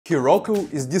Heroku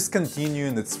is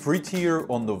discontinuing its free tier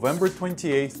on November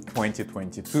 28,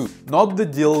 2022. Not the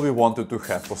deal we wanted to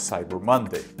have for Cyber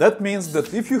Monday. That means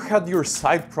that if you had your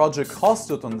side project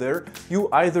hosted on there, you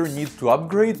either need to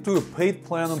upgrade to a paid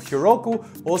plan on Heroku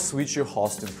or switch your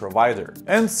hosting provider.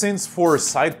 And since for a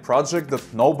side project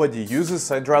that nobody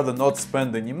uses, I'd rather not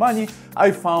spend any money,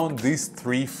 I found these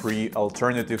 3 free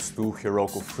alternatives to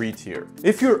Heroku free tier.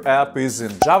 If your app is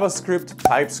in JavaScript,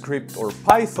 TypeScript or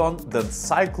Python, then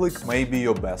Cyclic may be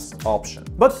your best option.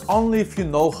 But only if you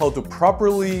know how to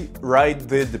properly write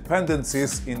the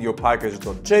dependencies in your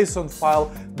package.json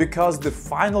file, because the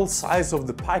final size of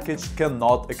the package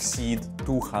cannot exceed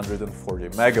 240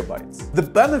 megabytes. The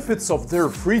benefits of their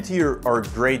free tier are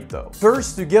great though.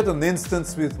 First, you get an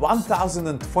instance with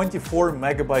 1024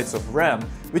 megabytes of RAM,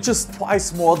 which is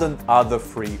twice more than other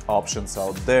free options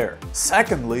out there.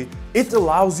 Secondly, it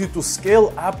allows you to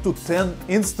scale up to 10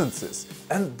 instances,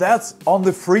 and that's on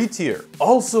the free tier.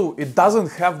 Also, it doesn't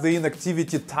have the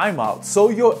inactivity timeout, so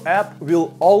your app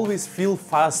will always feel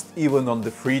fast even on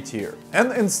the free tier.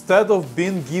 And instead of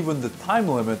being given the time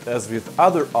limit as with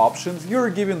other options, you're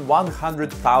given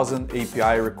 100,000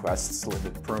 API requests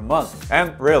limit per month.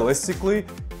 And realistically,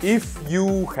 if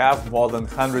you have more than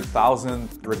 100,000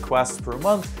 requests per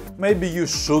month, maybe you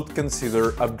should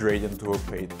consider upgrading to a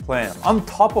paid plan. On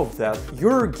top of that,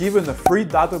 you're given a free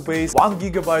database, 1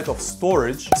 GB of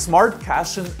storage, smart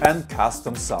caching and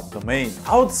custom subdomain.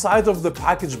 Outside of the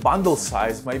package bundle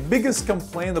size, my biggest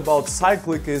complaint about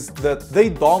Cyclic is that they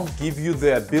don't give you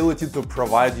the ability to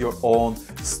provide your own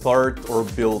start or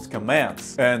build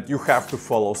commands, and you have to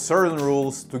follow certain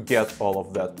rules to get all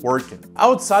of that working.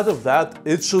 Outside of that,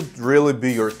 it should really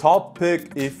be your top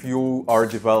pick if you are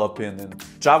developing in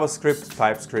JavaScript,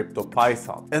 TypeScript or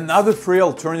Python. Another free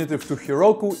alternative to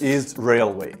Heroku is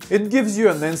Railway. It gives you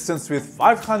an instance with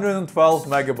 512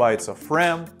 megabytes of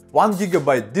RAM, 1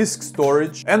 GB disk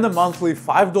storage, and a monthly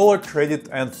 $5 credit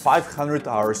and 500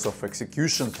 hours of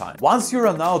execution time. Once you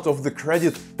run out of the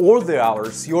credit or the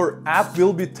hours, your app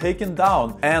will be taken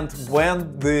down, and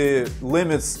when the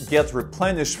limits get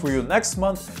replenished for you next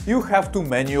month, you have to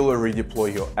manually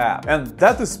redeploy your app. And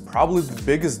that is probably the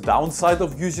biggest downside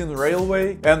of using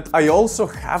Railway, and I also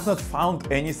have not found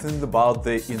anything about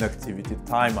the inactivity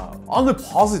timeout. On a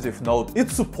positive note, it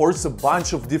supports a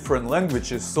bunch of different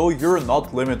languages, so you're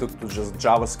not limited to just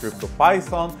JavaScript or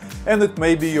Python, and it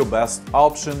may be your best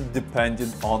option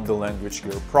depending on the language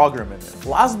you're programming in.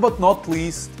 Last but not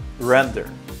least, Render.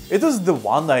 It is the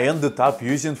one I ended up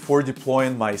using for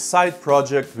deploying my side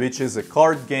project, which is a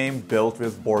card game built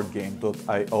with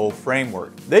BoardGame.io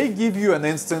framework. They give you an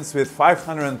instance with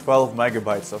 512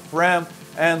 megabytes of RAM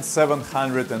and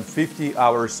 750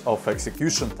 hours of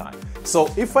execution time. So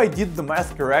if I did the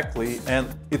math correctly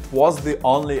and it was the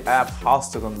only app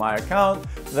hosted on my account,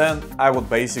 then I would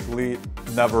basically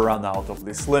never run out of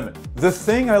this limit. The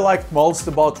thing I liked most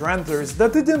about Render is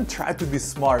that it didn't try to be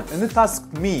smart, and it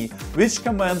asked me which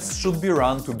commands should be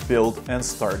run to build and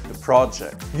start the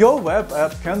project. Your web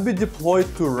app can be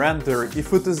deployed to Render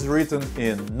if it is written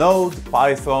in Node,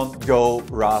 Python, Go,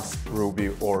 Rust,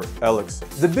 Ruby or Elixir.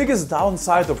 The biggest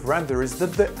downside of Render is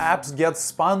that the apps get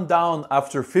spun down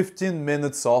after 15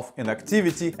 minutes of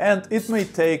inactivity, and it may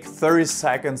take 30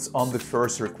 seconds on the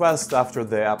first request after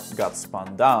the app got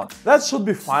spun down. That should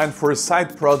be fine for a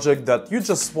side project that you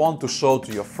just want to show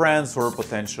to your friends or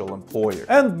potential employer.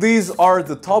 And these are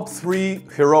the top 3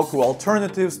 Heroku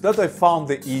alternatives that I found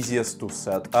the easiest to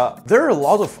set up. There are a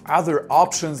lot of other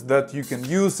options that you can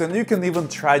use, and you can even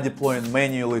try deploying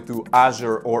manually to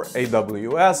Azure or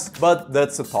AWS, but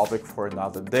that's a topic for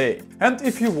another day. And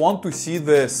if you want to see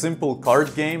the simple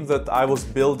card game that I was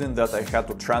building that I had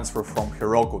to transfer from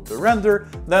Heroku to Render,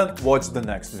 then watch the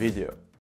next video.